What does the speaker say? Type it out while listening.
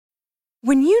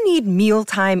When you need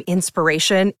mealtime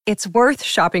inspiration, it's worth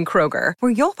shopping Kroger,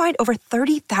 where you'll find over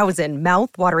 30,000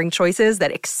 mouth-watering choices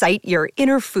that excite your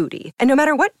inner foodie. And no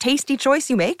matter what tasty choice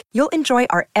you make, you'll enjoy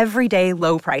our everyday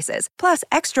low prices, plus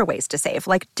extra ways to save,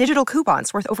 like digital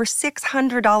coupons worth over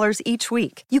 $600 each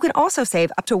week. You can also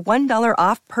save up to $1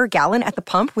 off per gallon at the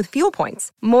pump with fuel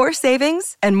points. More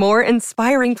savings and more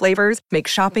inspiring flavors make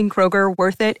shopping Kroger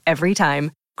worth it every time.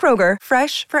 Kroger,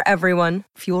 fresh for everyone.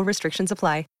 Fuel restrictions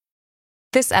apply.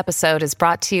 This episode is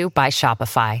brought to you by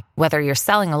Shopify. Whether you're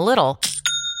selling a little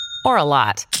or a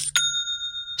lot,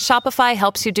 Shopify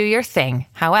helps you do your thing,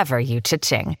 however you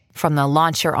cha-ching. From the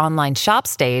launch your online shop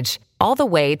stage, all the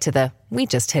way to the we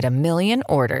just hit 1 million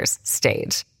orders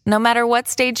stage. No matter what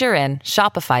stage you're in,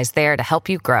 Shopify's there to help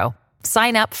you grow.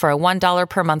 Sign up for a $1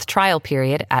 per month trial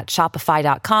period at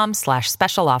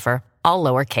shopify.com/special offer, all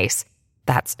lowercase.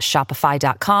 That's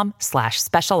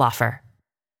shopify.com/special offer.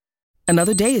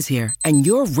 Another day is here, and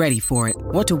you're ready for it.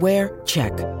 What to wear?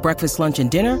 Check. Breakfast, lunch, and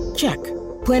dinner? Check.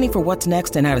 Planning for what's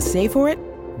next and how to save for it?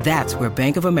 That's where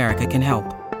Bank of America can help.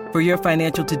 For your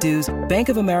financial to-dos, Bank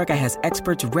of America has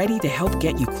experts ready to help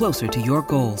get you closer to your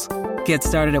goals. Get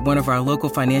started at one of our local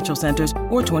financial centers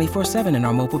or 24/7 in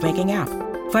our mobile banking app.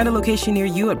 Find a location near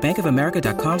you at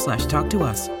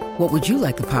bankofamerica.com/talktous. What would you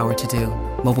like the power to do?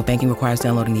 Mobile banking requires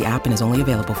downloading the app and is only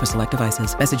available for select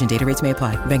devices. Message and data rates may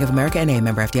apply. Bank of America N.A.,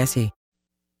 member FDIC.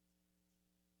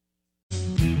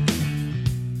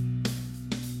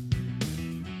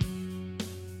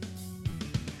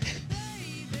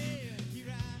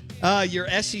 Your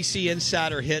SEC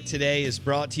Insider Hit today is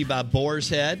brought to you by Boar's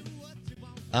Head.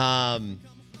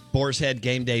 Boar's Head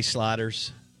Game Day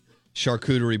Sliders,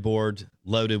 charcuterie board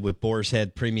loaded with Boar's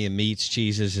Head premium meats,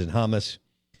 cheeses, and hummus.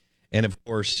 And, of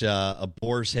course, a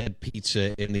Boar's Head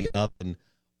pizza in the oven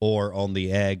or on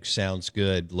the egg sounds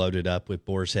good, loaded up with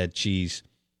Boar's Head cheese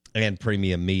and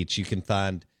premium meats. You can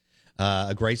find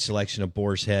a great selection of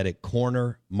Boar's Head at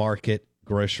Corner Market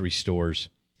grocery stores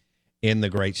in the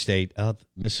great state of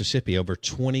Mississippi. Over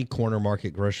 20 Corner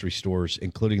Market grocery stores,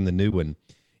 including the new one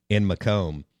in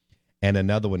Macomb, and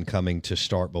another one coming to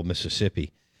Starkville,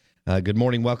 Mississippi. Good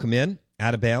morning. Welcome in.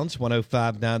 Out of Bounds,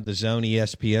 105.9 The Zone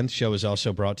ESPN. The show is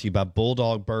also brought to you by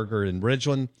Bulldog Burger in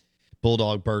Ridgeland,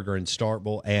 Bulldog Burger in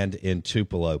Starkville, and in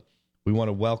Tupelo. We want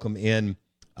to welcome in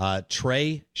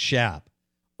Trey Schaap,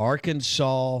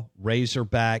 Arkansas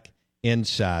Razorback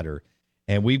insider.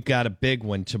 And we've got a big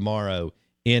one tomorrow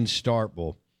in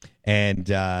Starkville. And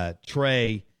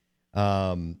Trey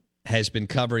has been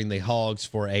covering the Hogs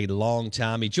for a long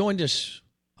time. He joined us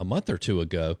a month or two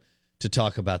ago to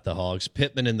talk about the Hogs.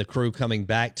 Pittman and the crew coming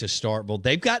back to Starkville.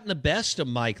 They've gotten the best of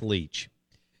Mike Leach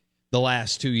the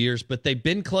last 2 years, but they've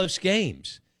been close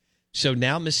games. So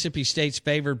now Mississippi State's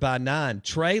favored by 9.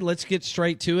 Trey, let's get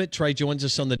straight to it. Trey joins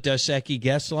us on the Dos Equis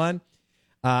guest line.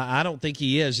 I don't think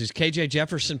he is. Is KJ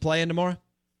Jefferson playing tomorrow?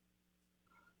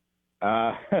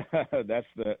 That's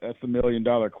the $1 million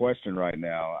question right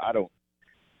now.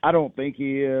 I don't think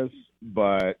he is,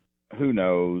 but who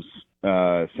knows?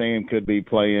 Sam could be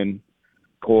playing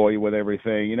coy with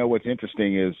everything. You know what's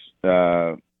interesting is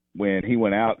when he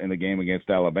went out in the game against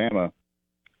Alabama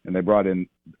and they brought in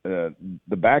the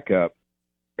backup,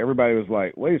 everybody was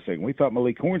like, wait a second, we thought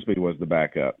Malik Hornsby was the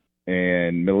backup.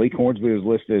 And Malik Hornsby was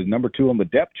listed as number 2 on the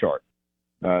depth chart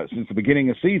since the beginning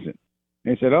of the season.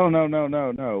 And he said, oh,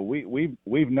 no.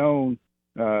 We've known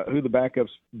who the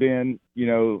backup's been,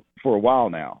 for a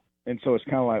while now. And so it's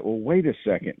kind of like, well, wait a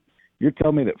second. You're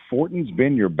telling me that Fortin's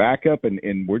been your backup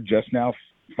and we're just now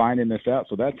finding this out?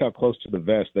 So that's how close to the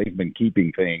vest they've been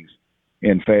keeping things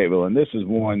in Fayetteville. And this is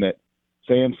one that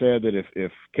Sam said that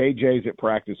if KJ's at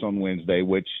practice on Wednesday,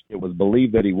 which it was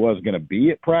believed that he was going to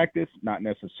be at practice, not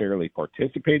necessarily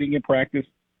participating in practice,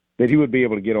 that he would be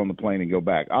able to get on the plane and go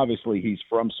back. Obviously, he's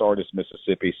from Sardis,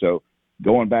 Mississippi, so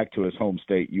going back to his home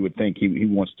state, you would think he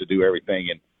wants to do everything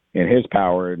in his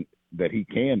power and that he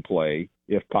can play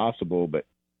if possible. But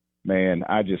man,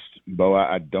 I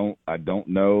don't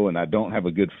know, and I don't have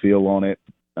a good feel on it.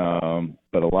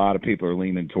 But a lot of people are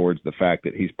leaning towards the fact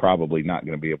that he's probably not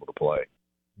going to be able to play.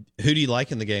 Who do you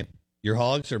like in the game? Your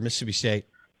Hogs or Mississippi State?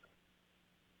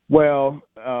 Well,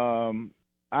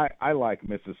 I like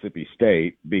Mississippi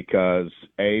State because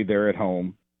A, they're at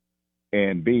home,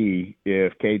 and B,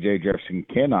 if KJ Jefferson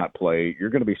cannot play, you're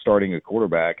going to be starting a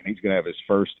quarterback, and he's going to have his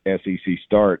first SEC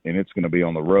start, and it's going to be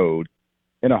on the road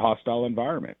in a hostile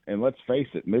environment. And let's face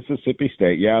it, Mississippi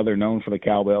State, yeah, they're known for the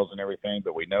cowbells and everything,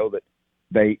 but we know that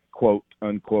they, quote,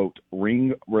 unquote,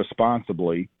 ring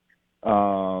responsibly.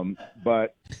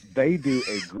 But they do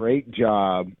a great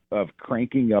job of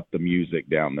cranking up the music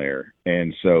down there.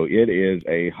 And so it is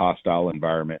a hostile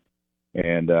environment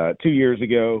And 2 years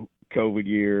ago, COVID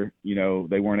year,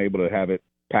 they weren't able to have it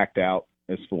packed out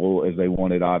as full as they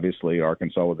wanted. Obviously,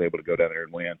 Arkansas was able to go down there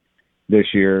and win. This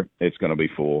year, it's going to be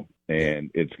full,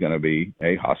 and it's going to be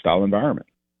a hostile environment.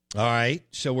 All right,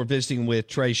 so we're visiting with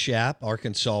Trey Schaap,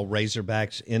 Arkansas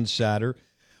Razorbacks insider,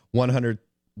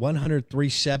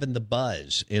 103.7 The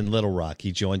Buzz in Little Rock.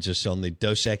 He joins us on the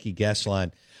Dos Equis guest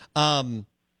line.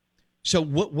 So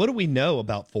what do we know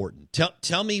about Fortin?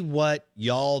 Tell me what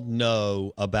y'all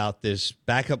know about this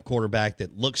backup quarterback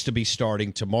that looks to be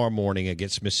starting tomorrow morning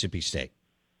against Mississippi State.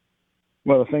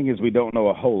 Well, the thing is, we don't know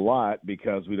a whole lot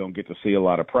because we don't get to see a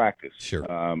lot of practice. Sure.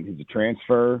 He's a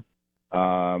transfer.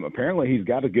 Apparently, he's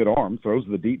got a good arm, throws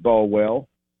the deep ball well.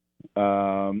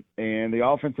 And the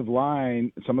offensive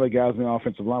line, some of the guys in the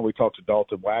offensive line, we talked to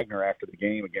Dalton Wagner after the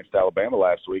game against Alabama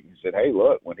last week, and he said, hey,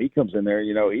 look, when he comes in there,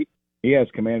 he has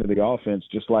command of the offense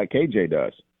just like KJ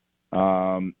does.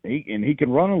 He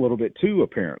can run a little bit too,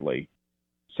 apparently.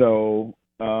 So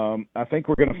I think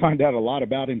we're going to find out a lot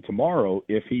about him tomorrow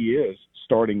if he is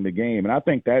starting the game. And I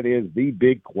think that is the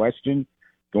big question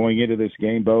going into this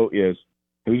game, Bo, is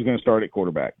who's going to start at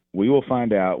quarterback. We will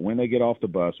find out when they get off the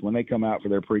bus, when they come out for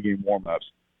their pregame warm-ups.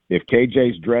 If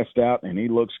KJ's dressed out and he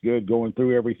looks good going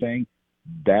through everything,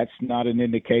 that's not an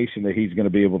indication that he's going to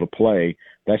be able to play.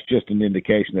 That's just an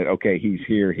indication that, okay, he's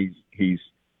here, he's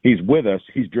with us,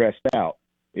 he's dressed out.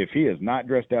 If he is not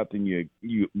dressed out, then you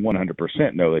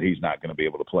 100% know that he's not going to be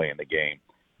able to play in the game.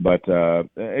 But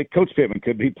Coach Pittman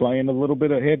could be playing a little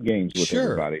bit of head games with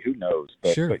everybody. Who knows?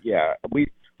 But yeah, we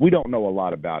don't know a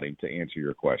lot about him, to answer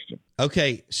your question.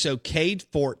 Okay, so Cade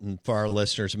Fortin, for our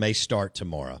listeners, may start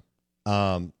tomorrow.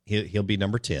 He'll be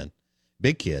number 10.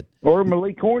 Big kid. Or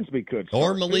Malik Hornsby could start.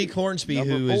 Or Malik Hornsby,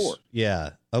 who is –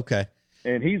 yeah, okay.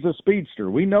 And he's a speedster.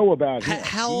 We know about him.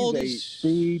 How old is – he's a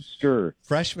speedster.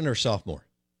 Freshman or sophomore?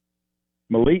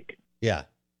 Malik? Yeah.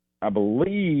 I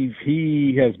believe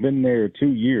he has been there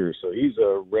 2 years, so he's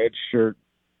a red shirt.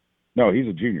 No, he's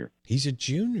a junior. He's a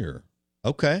junior.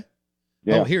 Okay.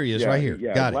 Yeah. Oh, here he is, right here.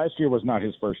 Yeah, got it. Last year was not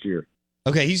his first year.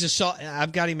 Okay,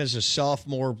 I've got him as a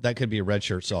sophomore. That could be a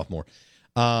redshirt sophomore.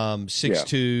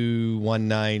 6'2",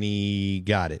 190.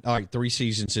 Got it. All right, 3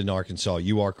 seasons in Arkansas.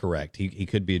 You are correct. He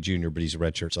could be a junior, but he's a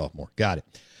redshirt sophomore. Got it.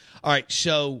 All right,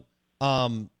 so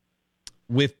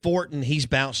with Fortin, he's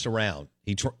bounced around.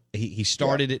 He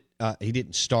started it. He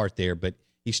didn't start there, but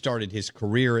he started his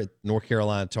career at North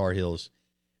Carolina Tar Heels,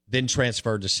 then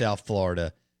transferred to South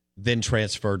Florida, then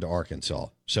transferred to Arkansas.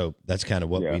 So that's kind of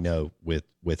what we know with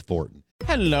Fortin.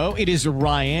 Hello, it is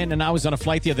Ryan, and I was on a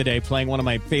flight the other day playing one of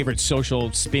my favorite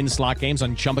social spin slot games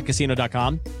on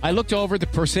ChumbaCasino.com. I looked over at the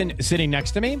person sitting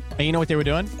next to me, and you know what they were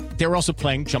doing? They were also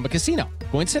playing Chumba Casino.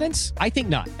 Coincidence? I think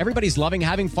not. Everybody's loving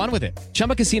having fun with it.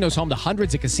 Chumba Casino is home to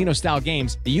hundreds of casino-style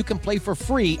games that you can play for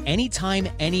free anytime,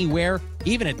 anywhere,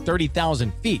 even at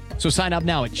 30,000 feet. So sign up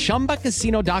now at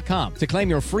ChumbaCasino.com to claim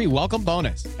your free welcome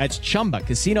bonus. That's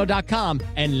ChumbaCasino.com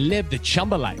and live the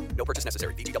Chumba life. No purchase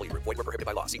necessary. VGW. Void where prohibited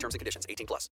by law. See terms and conditions.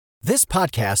 18+. This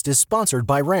podcast is sponsored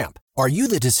by Ramp. Are you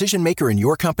the decision maker in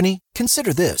your company?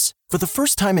 Consider this. For the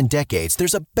first time in decades,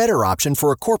 there's a better option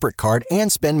for a corporate card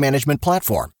and spend management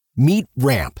platform. Meet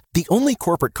Ramp, the only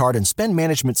corporate card and spend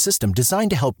management system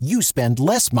designed to help you spend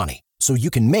less money so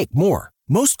you can make more.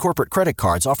 Most corporate credit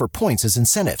cards offer points as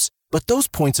incentives, but those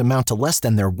points amount to less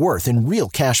than their worth in real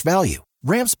cash value.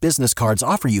 Ramp's business cards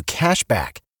offer you cash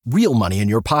back, real money in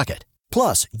your pocket.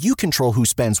 Plus, you control who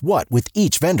spends what with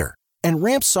each vendor. And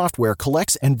Ramp's software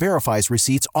collects and verifies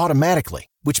receipts automatically,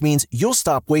 which means you'll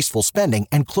stop wasteful spending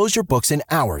and close your books in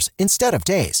hours instead of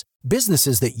days.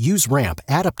 Businesses that use Ramp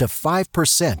add up to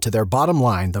 5% to their bottom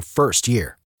line the first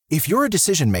year. If you're a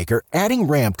decision maker, adding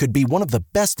Ramp could be one of the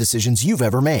best decisions you've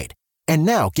ever made. And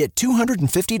now get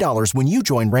 $250 when you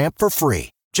join Ramp for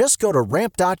free. Just go to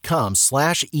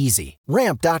ramp.com/easy.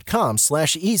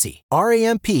 Ramp.com/easy.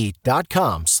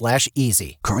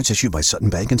 RAMP.com/easy. Cards issued by Sutton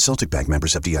Bank and Celtic Bank,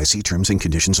 members of FDIC. Terms and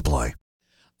conditions apply.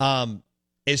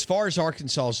 As far as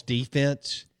Arkansas's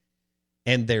defense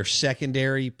and their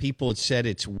secondary, people had said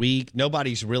it's weak.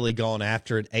 Nobody's really gone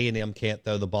after it. A&M can't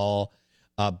throw the ball.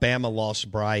 Bama lost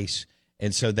Bryce,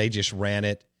 and so they just ran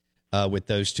it with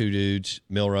those two dudes,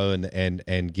 Milroe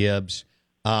and Gibbs.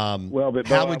 But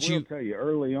how Bo, would you tell you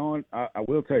early on? I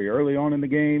will tell you early on in the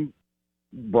game,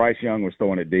 Bryce Young was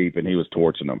throwing it deep and he was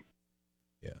torching them.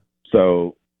 Yeah.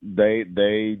 So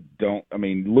they don't. I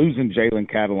mean, losing Jalen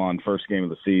Catalon first game of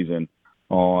the season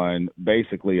on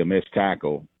basically a missed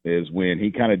tackle is when he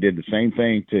kind of did the same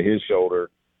thing to his shoulder,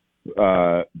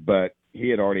 but he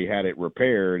had already had it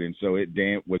repaired, and so it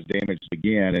was damaged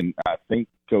again. And I think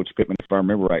Coach Pittman, if I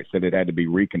remember right, said it had to be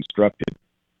reconstructed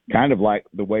kind of like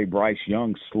the way Bryce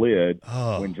Young slid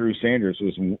when Drew Sanders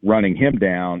was running him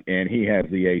down, and he had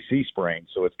the AC sprain.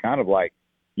 So it's kind of like,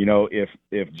 if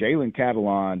Jalen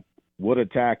Catalon would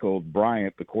have tackled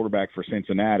Bryant, the quarterback for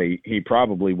Cincinnati, he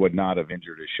probably would not have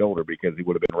injured his shoulder because he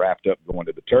would have been wrapped up going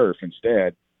to the turf.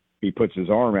 Instead, he puts his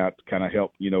arm out to kind of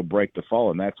help, break the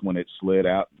fall, and that's when it slid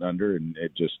out and under, and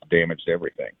it just damaged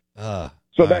everything.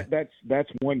 So that's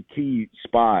one key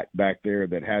spot back there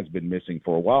that has been missing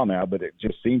for a while now, but it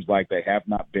just seems like they have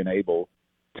not been able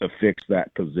to fix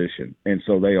that position. And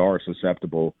so they are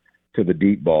susceptible to the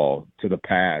deep ball, to the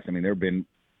pass. I mean, there have been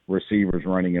receivers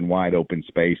running in wide open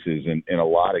spaces in a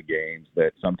lot of games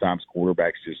that sometimes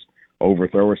quarterbacks just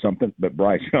overthrow or something, but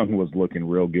Bryce Young was looking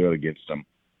real good against them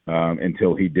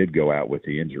until he did go out with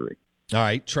the injury. All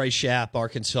right, Trey Schapp,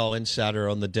 Arkansas Insider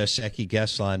on the Dos Equis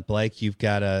guest line. Blake, you've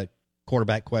got a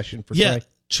quarterback question for Trey? Yeah,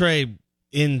 Trey,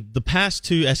 in the past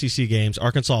 2 SEC games,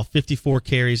 Arkansas 54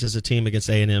 carries as a team against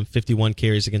A&M, 51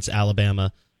 carries against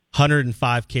Alabama,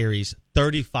 105 carries,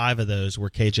 35 of those were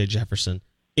KJ Jefferson.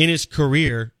 In his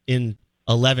career, in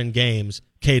 11 games,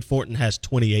 Cade Fortin has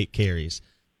 28 carries.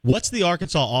 What's the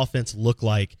Arkansas offense look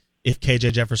like if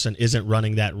KJ Jefferson isn't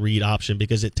running that read option?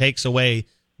 Because it takes away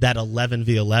that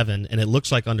 11v11, and it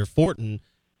looks like under Fortin,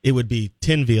 it would be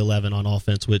 10v11 on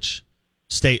offense, which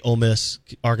State, Ole Miss,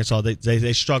 Arkansas,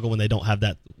 they struggle when they don't have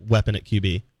that weapon at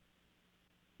QB.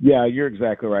 Yeah, you're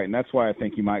exactly right, and that's why I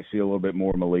think you might see a little bit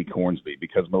more Malik Hornsby,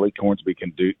 because Malik Hornsby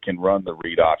can run the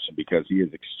read option because he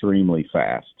is extremely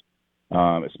fast,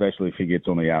 especially if he gets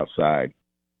on the outside.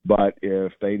 But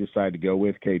if they decide to go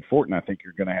with Cade Fortin, I think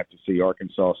you're going to have to see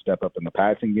Arkansas step up in the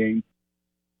passing game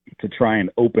to try and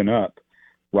open up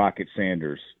Rocket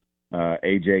Sanders,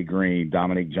 A.J. Green,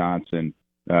 Dominic Johnson,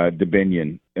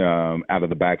 DeBinion out of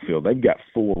the backfield. They've got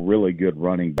 4 really good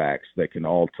running backs that can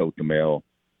all tote the mail.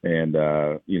 And,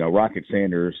 Rocket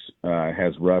Sanders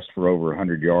has rushed for over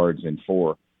 100 yards in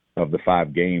 4 of the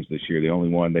 5 games this year. The only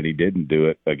one that he didn't do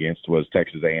it against was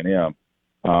Texas A&M.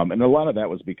 And a lot of that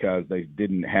was because they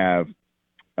didn't have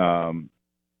his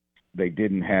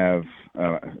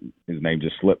name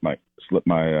just slipped my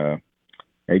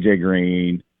A.J.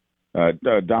 Green,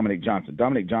 Dominic Johnson.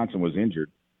 Dominic Johnson was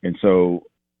injured. And so,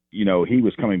 he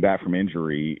was coming back from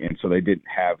injury. And so they didn't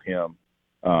have him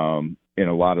in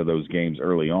a lot of those games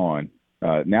early on.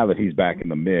 Now that he's back in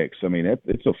the mix, I mean,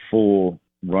 it's a full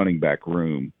running back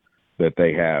room that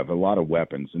they have, a lot of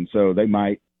weapons. And so they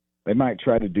might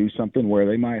try to do something where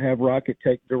they might have Rocket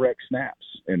take direct snaps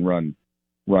and run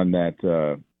that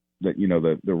the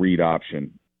read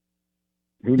option.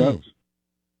 Who knows?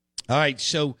 All right,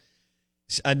 so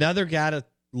another guy to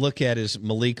look at is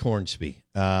Malik Hornsby,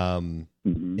 and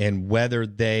whether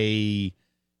they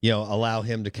allow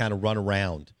him to kind of run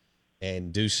around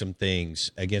and do some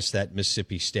things against that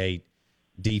Mississippi State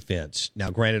defense.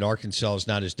 Now, granted, Arkansas is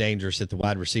not as dangerous at the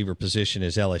wide receiver position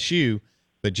as LSU,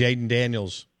 but Jaden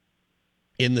Daniels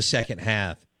in the second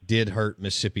half did hurt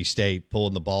Mississippi State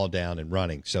pulling the ball down and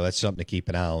running. So that's something to keep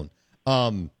an eye on.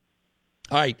 All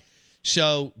right.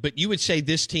 So, but you would say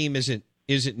this team isn't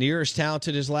near as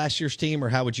talented as last year's team, or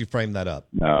how would you frame that up?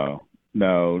 No,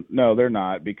 they're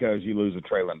not, because you lose a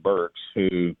Traylon Burks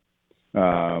who,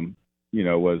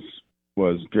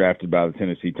 was drafted by the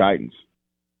Tennessee Titans.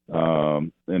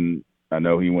 And I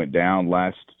know he went down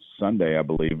last Sunday, I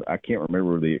believe. I can't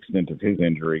remember the extent of his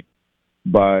injury,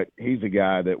 but he's a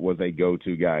guy that was a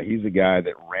go-to guy. He's a guy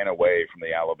that ran away from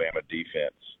the Alabama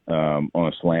defense on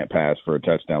a slant pass for a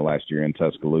touchdown last year in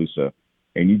Tuscaloosa.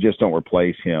 And you just don't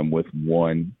replace him with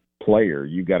one player.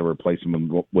 You've got to replace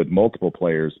him with multiple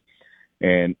players.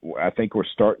 And I think we're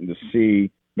starting to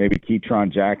see maybe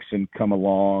Keytron Jackson come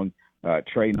along.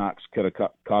 Trey Knox could have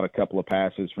caught a couple of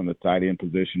passes from the tight end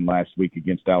position last week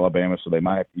against Alabama, so they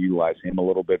might have to utilize him a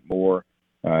little bit more,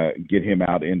 get him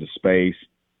out into space.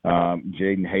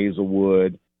 Jaden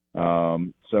Hazelwood.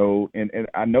 And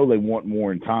I know they want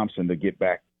Warren Thompson to get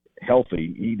back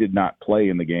healthy. He did not play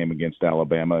in the game against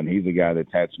Alabama, and he's a guy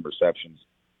that's had some receptions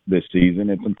this season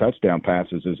and some touchdown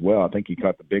passes as well. I think he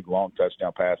caught the big, long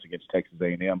touchdown pass against Texas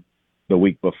A&M the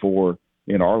week before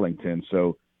in Arlington.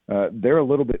 So they're a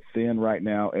little bit thin right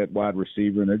now at wide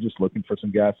receiver, and they're just looking for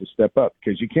some guys to step up,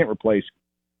 because you can't replace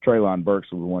Traylon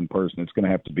Burks with one person. It's going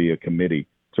to have to be a committee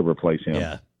to replace him.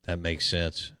 Yeah, that makes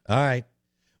sense. All right.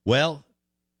 Well,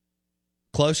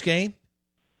 close game?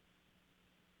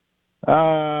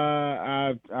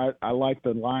 I like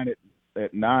the line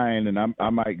at 9, and I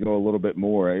might go a little bit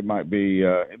more. It might be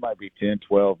 10,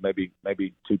 12,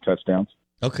 maybe 2 touchdowns.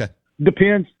 Okay.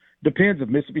 Depends if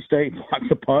Mississippi State blocks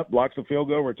a punt, blocks a field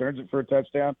goal, returns it for a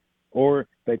touchdown, or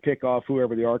they pick off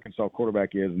whoever the Arkansas quarterback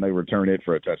is and they return it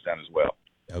for a touchdown as well.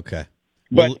 Okay.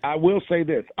 But I will say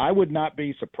this. I would not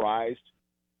be surprised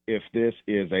if this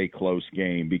is a close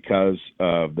game because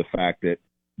of the fact that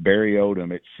Barry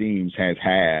Odom, it seems, has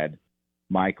had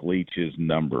Mike Leach's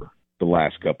number the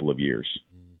last couple of years.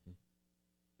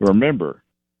 Mm-hmm. Remember,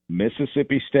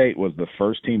 Mississippi State was the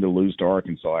first team to lose to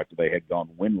Arkansas after they had gone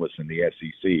winless in the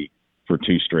SEC for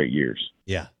 2 straight years.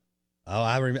 Yeah. Oh,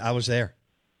 I was there.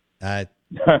 I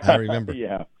remember.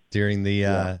 Yeah. During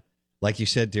the, like you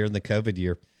said, during the COVID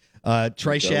year.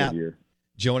 Trey Schaap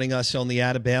joining us on the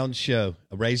Out of Bounds show,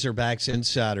 a Razorbacks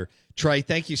insider. Trey,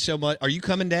 thank you so much. Are you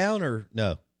coming down or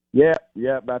no? Yeah,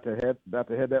 about to head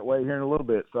that way here in a little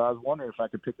bit. So I was wondering if I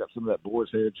could pick up some of that Boar's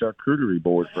Head charcuterie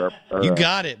board for our, you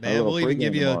got it, man. We'll even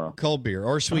give you a cold beer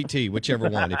or sweet tea, whichever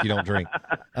one, if you don't drink.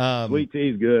 Sweet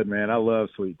tea's good, man. I love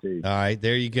sweet tea. All right,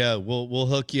 there you go. We'll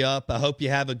hook you up. I hope you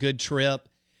have a good trip,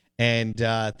 and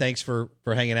thanks for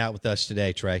hanging out with us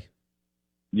today, Trey.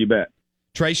 You bet.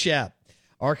 Trey Schaap,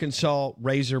 Arkansas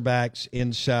Razorbacks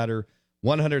insider,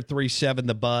 103.7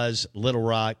 The Buzz, Little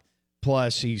Rock.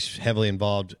 Plus, he's heavily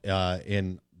involved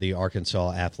in the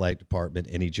Arkansas athletic department,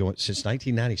 and he joined since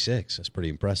 1996. That's pretty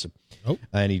impressive. Oh.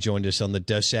 And he joined us on the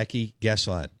Dos Equis guest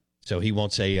line. So he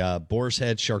wants a Boar's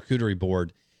Head charcuterie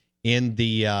board in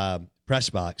the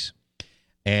press box.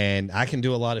 And I can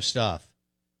do a lot of stuff,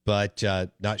 but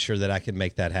not sure that I can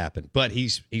make that happen. But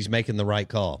he's making the right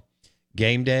call.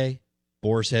 Game day,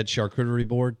 Boar's Head charcuterie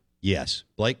board. Yes.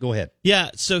 Blake, go ahead.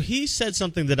 Yeah, so he said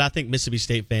something that I think Mississippi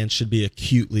State fans should be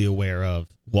acutely aware of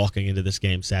walking into this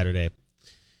game Saturday.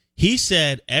 He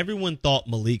said everyone thought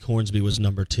Malik Hornsby was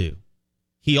number 2.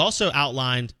 He also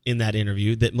outlined in that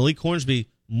interview that Malik Hornsby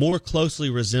more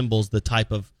closely resembles the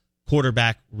type of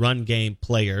quarterback run game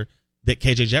player that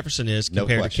KJ Jefferson is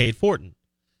compared to Cade Fortin.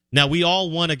 Now, we all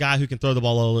want a guy who can throw the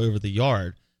ball all over the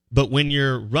yard, but when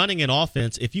you're running an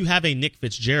offense, if you have a Nick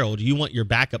Fitzgerald, you want your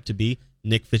backup to be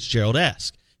Nick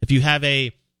Fitzgerald-esque. If you have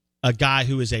a guy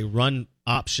who is a run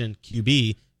option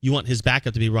QB, you want his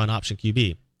backup to be run option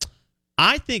QB.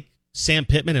 I think Sam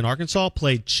Pittman in Arkansas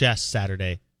played chess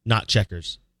Saturday, not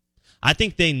checkers. I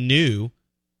think they knew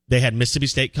they had Mississippi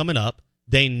State coming up.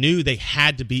 They knew they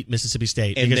had to beat Mississippi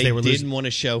State and because they were losing. Didn't want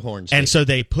to show Hornsby. And so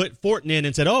they put Fortin in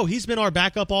and said, oh, he's been our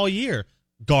backup all year.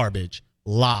 Garbage.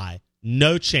 Lie.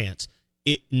 No chance.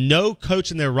 No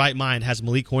coach in their right mind has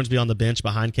Malik Hornsby on the bench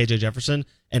behind KJ Jefferson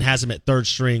and has him at third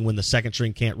string when the second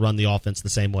string can't run the offense the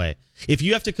same way. If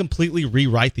you have to completely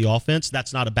rewrite the offense,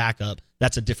 that's not a backup.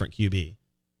 That's a different QB.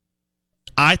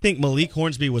 I think Malik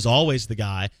Hornsby was always the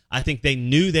guy. I think they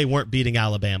knew they weren't beating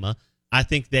Alabama. I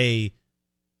think they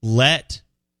let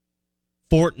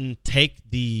Fortin take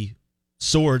the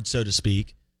sword, so to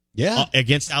speak,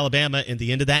 against Alabama in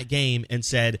the end of that game and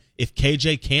said, if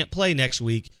KJ can't play next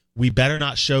week, we better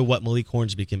not show what Malik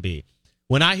Hornsby can be.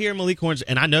 When I hear Malik Hornsby,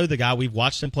 and I know the guy, we've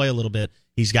watched him play a little bit,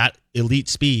 he's got elite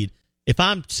speed. If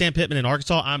I'm Sam Pittman in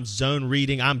Arkansas, I'm zone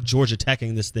reading, I'm Georgia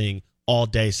Teching this thing all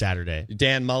day Saturday.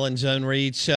 Dan Mullen zone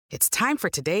reads. It's time for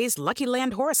today's Lucky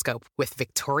Land horoscope with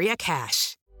Victoria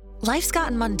Cash. Life's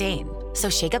gotten mundane, so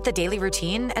shake up the daily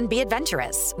routine and be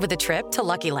adventurous with a trip to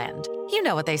Lucky Land. You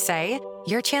know what they say,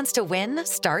 your chance to win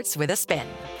starts with a spin.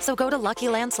 So go to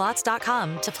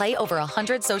LuckyLandSlots.com to play over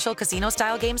 100 social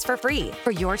casino-style games for free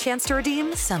for your chance to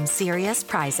redeem some serious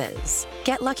prizes.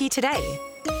 Get lucky today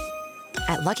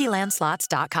at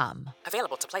LuckyLandSlots.com.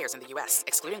 Available to players in the U.S.,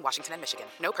 excluding Washington and Michigan.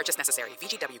 No purchase necessary.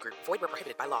 VGW Group. Void where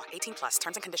prohibited by law. 18+.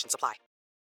 Terms and conditions apply.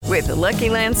 With the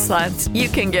Lucky Land Slots, you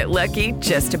can get lucky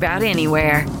just about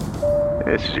anywhere.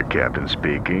 This is your captain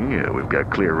speaking. We've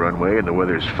got clear runway and the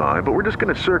weather's fine, but we're just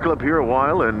going to circle up here a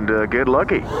while and get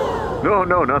lucky.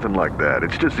 No, nothing like that.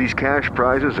 It's just these cash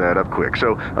prizes add up quick.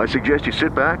 So I suggest you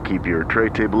sit back, keep your tray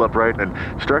table upright, and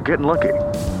start getting lucky.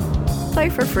 Play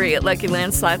for free at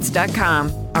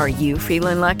LuckyLandSlots.com. Are you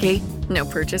feeling lucky? No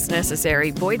purchase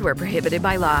necessary. Void where prohibited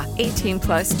by law.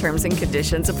 18+ terms and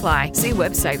conditions apply. See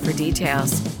website for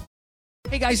details.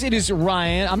 Hey guys, it is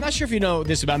Ryan. I'm not sure if you know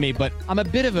this about me, but I'm a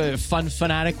bit of a fun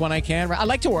fanatic when I can. I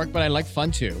like to work, but I like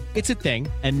fun too. It's a thing.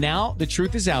 And now the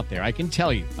truth is out there. I can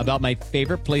tell you about my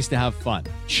favorite place to have fun.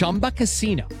 Chumba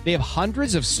Casino. They have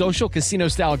hundreds of social casino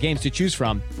style games to choose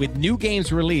from with new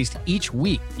games released each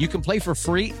week. You can play for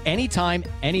free anytime,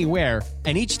 anywhere.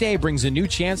 And each day brings a new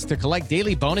chance to collect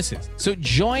daily bonuses. So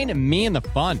join me in the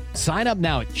fun. Sign up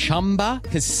now at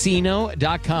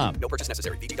ChumbaCasino.com. No purchase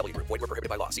necessary. VGW Group. Void where prohibited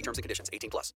by law. See terms and conditions.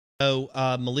 18+. So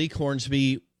Malik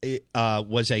Hornsby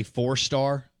was a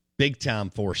 4-star,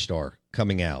 big-time 4-star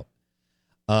coming out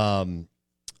of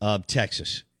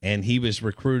Texas. And he was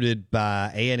recruited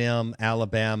by A&M,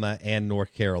 Alabama, and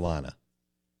North Carolina.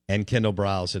 And Kendall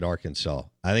Briles at Arkansas.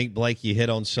 I think, Blake, you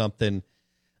hit on something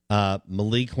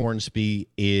Malik Hornsby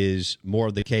is more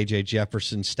of the KJ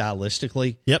Jefferson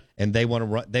stylistically. Yep. And they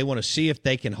want to see if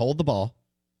they can hold the ball,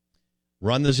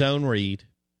 run the zone read,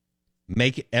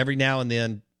 make it every now and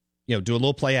then, do a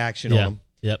little play action on them.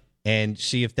 Yep. And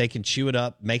see if they can chew it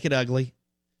up, make it ugly.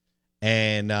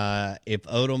 And if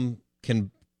Odom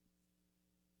can,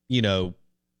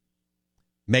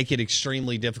 make it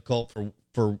extremely difficult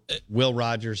for Will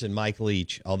Rogers and Mike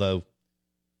Leach, although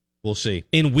we'll see.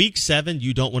 In week 7,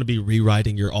 you don't want to be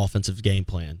rewriting your offensive game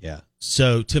plan. Yeah.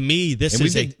 So to me, this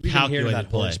is a calculated about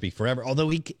play. Hornsby forever. Although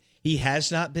he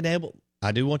has not been able.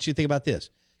 I do want you to think about this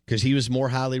because he was more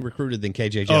highly recruited than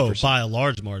KJ Jefferson. Oh, by a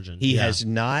large margin. He has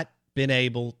not been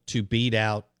able to beat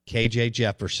out KJ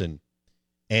Jefferson,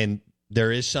 and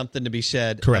there is something to be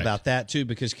said about that too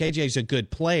because KJ is a good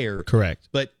player. Correct.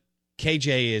 But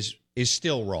KJ is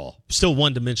still raw, still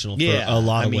one-dimensional for a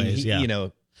lot of ways.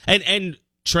 And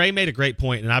Trey made a great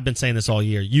point, and I've been saying this all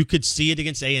year. You could see it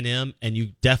against A&M, and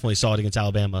you definitely saw it against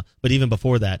Alabama. But even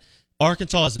before that,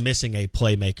 Arkansas is missing a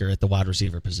playmaker at the wide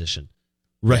receiver position.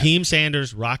 Raheem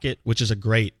Sanders, Rocket, which is a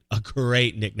great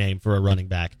nickname for a running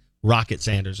back. Rocket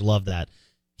Sanders, love that.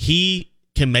 He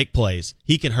can make plays.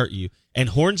 He can hurt you. And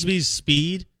Hornsby's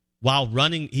speed, while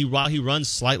he runs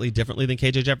slightly differently than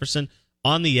KJ Jefferson,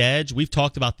 on the edge, we've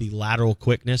talked about the lateral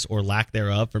quickness or lack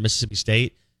thereof for Mississippi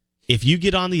State. If you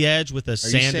get on the edge with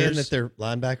Sanders... Are you saying that their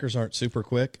linebackers aren't super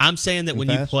quick? I'm saying that when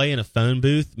you play in a phone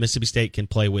booth, Mississippi State can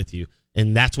play with you.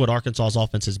 And that's what Arkansas's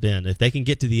offense has been. If they can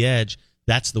get to the edge,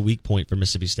 that's the weak point for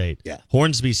Mississippi State. Yeah.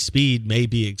 Hornsby's speed may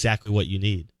be exactly what you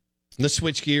need. Let's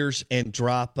switch gears and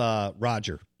drop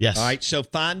Roger. Yes. All right, so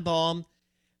Feinbaum,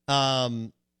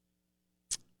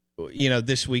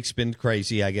 this week's been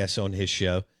crazy, I guess, on his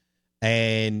show.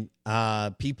 And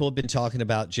people have been talking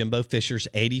about Jimbo Fisher's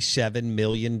 $87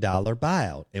 million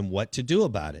buyout and what to do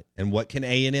about it and what can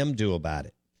A&M do about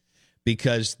it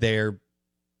because they're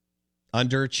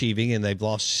underachieving and they've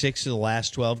lost 6 of the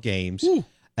last 12 games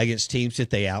against teams that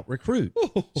they out-recruit.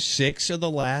 6 of the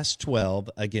last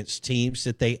 12 against teams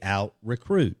that they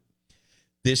out-recruit.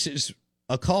 This is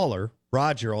a caller,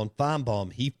 Roger, on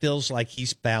Feinbaum. He feels like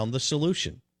he's found the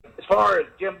solution. As far as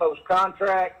Jimbo's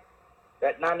contract,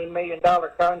 that $90 million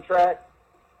contract,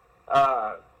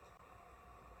 a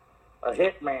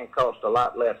hitman costs a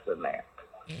lot less than that.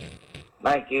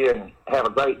 Thank you, and have a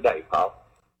great day, Paul.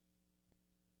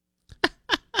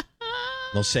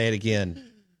 I'll say it again.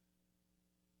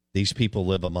 These people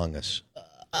live among us.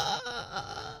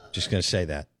 Just going to say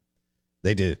that.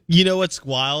 They do. You know what's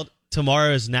wild?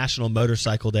 Tomorrow is National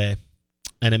Motorcycle Day,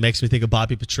 and it makes me think of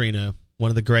Bobby Petrino. One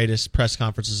of the greatest press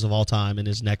conferences of all time in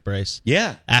his neck brace.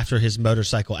 Yeah. After his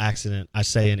motorcycle accident, I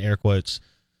say in air quotes.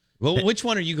 Well, which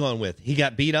one are you going with? He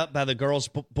got beat up by the girl's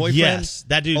boyfriend? Yes.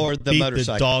 That dude or the beat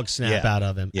motorcycle? The dog snap out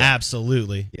of him. Yeah.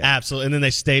 Absolutely. Yeah. Absolutely. And then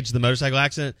they staged the motorcycle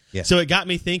accident. Yeah. So it got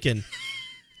me thinking,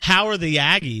 how are the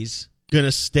Aggies going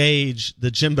to stage the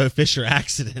Jimbo Fisher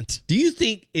accident? Do you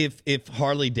think if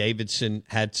Harley Davidson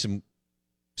had some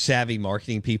savvy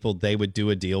marketing people, they would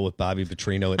do a deal with Bobby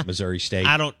Petrino at Missouri State?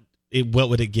 What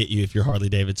would it get you if you're Harley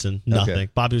Davidson? Nothing. Okay.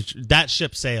 Bobby, that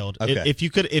ship sailed. Okay.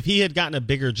 If he had gotten a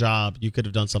bigger job, you could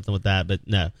have done something with that. But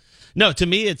no. To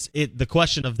me, the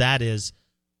question of that is,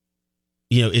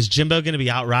 is Jimbo going to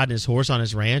be out riding his horse on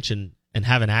his ranch and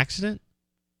have an accident?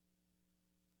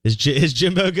 Is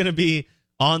Jimbo going to be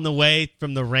on the way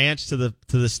from the ranch to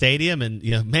the stadium and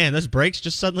man, those brakes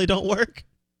just suddenly don't work?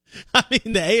 I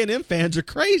mean, the A&M fans are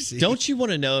crazy. Don't you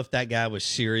want to know if that guy was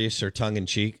serious or tongue in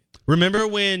cheek? Remember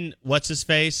when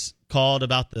what's-his-face called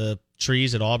about the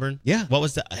trees at Auburn? Yeah. What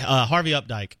was that? Harvey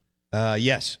Updike.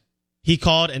 Yes. He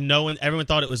called, and everyone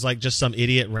thought it was like just some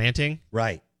idiot ranting.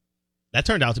 Right. That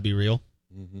turned out to be real.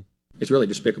 Mm-hmm. It's really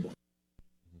despicable.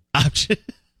 I'm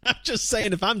just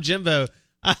saying, if I'm Jimbo,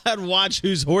 I'd watch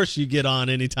whose horse you get on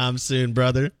anytime soon,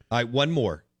 brother. All right, one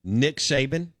more. Nick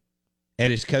Saban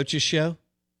at his coach's show.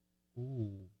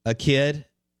 Ooh. A kid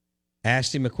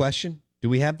asked him a question. Do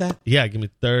we have that? Yeah, give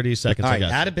me 30 seconds. All right,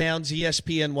 Out of Bounds,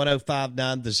 ESPN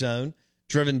 105.9 The Zone,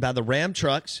 driven by the Ram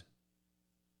trucks,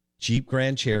 Jeep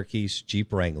Grand Cherokees,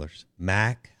 Jeep Wranglers,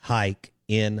 Mac Hike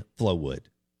in Flowood,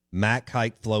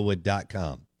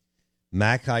 MacHikeFlowood.com.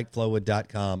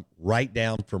 MacHikeFlowood.com, right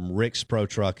down from Rick's Pro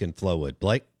Truck in Flowood.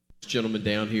 Blake? Gentleman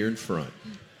down here in front.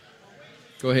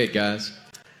 Go ahead, guys.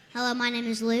 Hello, my name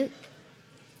is Luke.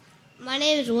 My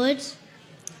name is Woods.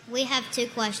 We have 2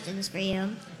 questions for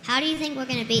you. How do you think we're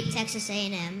going to beat Texas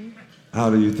A&M?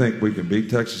 How do you think we can beat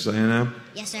Texas A&M?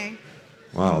 Yes, sir.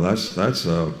 Wow, that's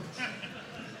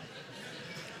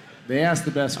They asked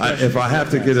the best question. If I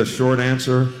have to get a short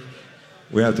answer,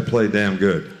 we have to play damn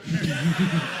good.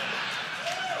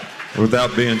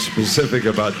 without being specific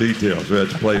about details. We had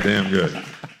to play damn good.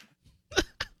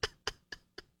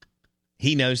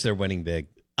 He knows they're winning big.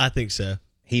 I think so.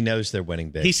 He knows they're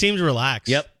winning big. He seems relaxed.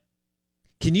 Yep.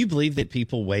 Can you believe that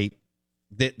people wait,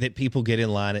 that people get in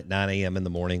line at 9 a.m. in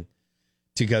the morning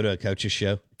to go to a coach's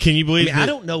show? Can you believe I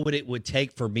don't know what it would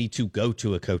take for me to go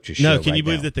to a coach's show. No, can you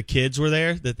believe that the kids were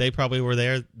there? That they probably were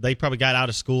there? They probably got out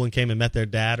of school and came and met their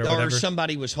dad or whatever. Or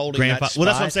somebody was holding Grandpa. that spot. Well,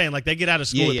 that's what I'm saying. Like, they get out of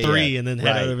school at 3 and then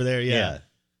head over there. Yeah.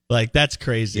 Like, that's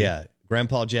crazy. Yeah.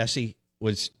 Grandpa Jesse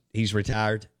he's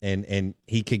retired, and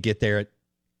he could get there at,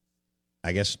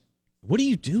 I guess, what do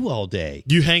you do all day?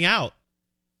 You hang out.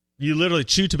 You literally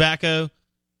chew tobacco,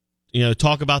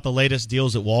 talk about the latest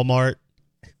deals at Walmart,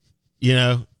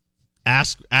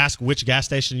 ask which gas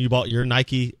station you bought your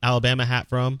Nike Alabama hat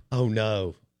from. Oh,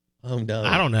 no.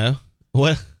 I don't know.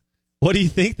 What do you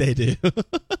think they do?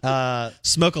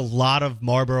 Smoke a lot of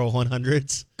Marlboro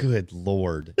 100s. Good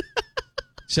Lord.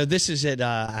 So this is at,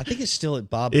 I think it's still at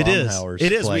Bob Baumhauer's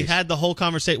place. It is. We had the whole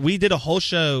conversation. We did a whole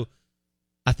show,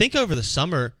 I think over the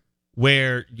summer,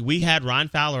 where we had Ryan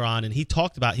Fowler on, and he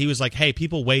talked about, he was like, hey,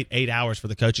 people wait 8 hours for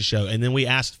the coach's show. And then we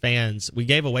asked fans, we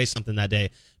gave away something that day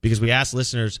because we asked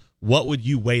listeners, what would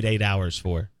you wait 8 hours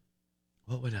for?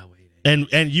 What would I wait?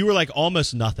 And you were like,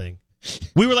 almost nothing.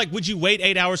 We were like, would you wait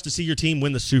 8 hours to see your team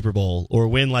win the Super Bowl or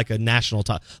win like a national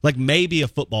title? Like maybe a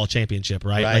football championship,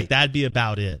 right? Like that'd be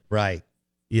about it. Right.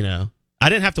 I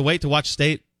didn't have to wait to watch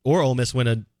State or Ole Miss win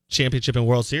a championship in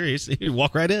World Series. You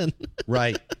walk right in.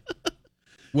 Right.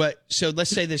 So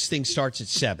let's say this thing starts at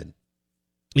 7.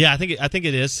 Yeah, I think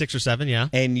it is 6 or 7. Yeah,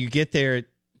 and you get there at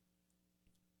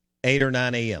 8 or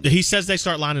 9 a.m. He says they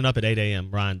start lining up at 8 a.m.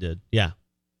 Ryan did. Yeah,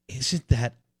 isn't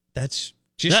that's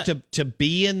just to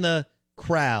be in the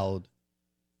crowd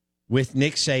with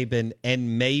Nick Saban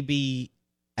and maybe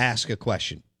ask a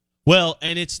question? Well,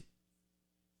 and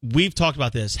we've talked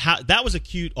about this. That was a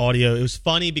cute audio. It was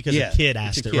funny because a kid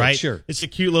asked it, right? Sure. It's a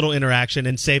cute little interaction,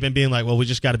 and Saban being like, well, we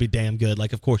just got to be damn good.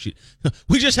 Like, of course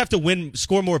we just have to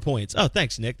score more points. Oh,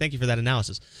 thanks, Nick. Thank you for that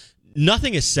analysis.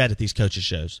 Nothing is said at these coaches'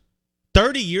 shows.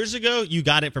 30 years ago, you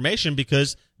got information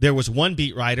because there was one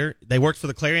beat writer. They worked for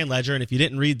the Clarion Ledger, and if you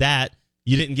didn't read that,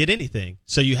 you didn't get anything.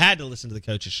 So you had to listen to the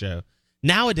coach's show.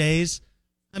 Nowadays,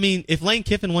 I mean, if Lane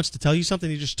Kiffin wants to tell you something,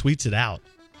 he just tweets it out.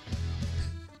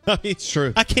 I mean, it's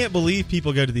true. I can't believe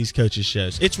people go to these coaches'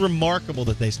 shows. It's remarkable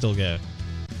that they still go.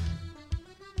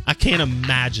 I can't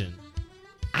imagine.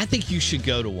 I think you should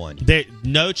go to one.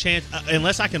 No chance,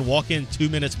 unless I can walk in 2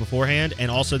 minutes beforehand,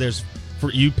 and also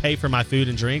you pay for my food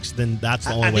and drinks, then that's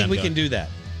the only way I think I'm we going. can do that.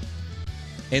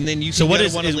 And then you can so what go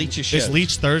is to one of Leach's shows. Is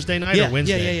Leach Thursday night or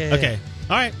Wednesday? Yeah. Okay.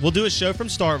 All right, we'll do a show from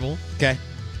Starkville. Okay.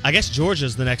 I guess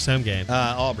Georgia's the next home game.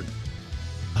 Auburn.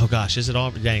 Oh, gosh, is it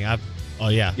Auburn? Dang, oh,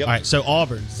 yeah. Yep. All right, so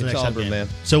Auburn's the next Auburn, home game. man.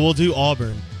 So we'll do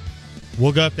Auburn.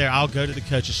 We'll go up there. I'll go to the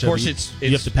coach's show. Of course, it's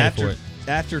you have to pay for it.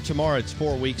 After tomorrow, it's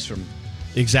 4 weeks from.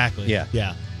 Exactly.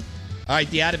 Yeah. All right,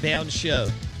 the Out of Bounds Show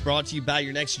is brought to you by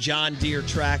your next John Deere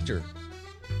tractor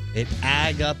at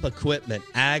Ag Up Equipment,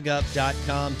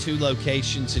 agup.com, 2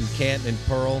 locations in Canton and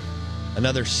Pearl,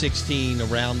 another 16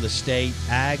 around the state,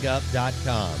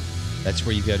 agup.com. That's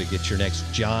where you go to get your next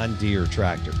John Deere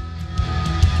tractor.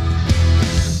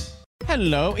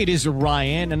 Hello, it is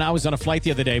Ryan, and I was on a flight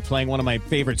the other day playing one of my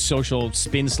favorite social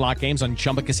spin slot games on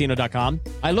ChumbaCasino.com.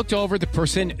 I looked over at the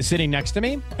person sitting next to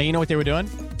me, and you know what they were doing?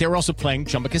 They were also playing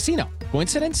Chumba Casino.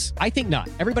 Coincidence? I think not.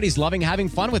 Everybody's loving having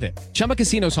fun with it. Chumba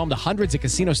Casino is home to hundreds of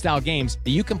casino-style games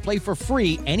that you can play for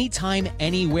free anytime,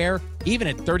 anywhere, even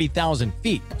at 30,000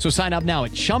 feet. So sign up now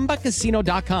at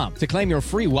ChumbaCasino.com to claim your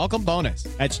free welcome bonus.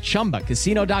 That's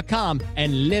ChumbaCasino.com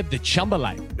and live the Chumba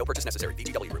life. No purchase necessary.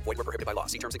 VGW Group. Void where prohibited by law.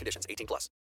 See terms and conditions. 18+.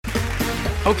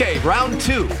 Okay, round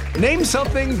 2. Name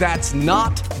something that's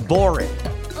not boring.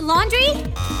 A laundry?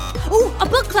 Ooh, a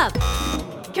book club.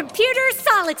 Computer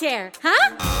solitaire,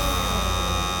 huh?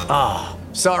 Ah,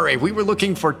 sorry. We were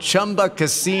looking for Chumba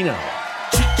Casino.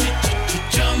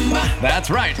 That's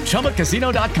right.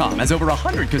 ChumbaCasino.com has over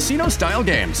 100 casino-style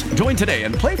games. Join today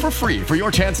and play for free for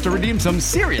your chance to redeem some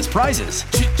serious prizes.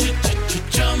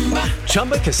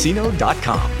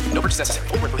 ChumbaCasino.com. No purchase necessary.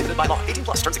 Void where prohibited by law. 18+.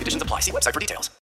 Terms and conditions apply. See website for details.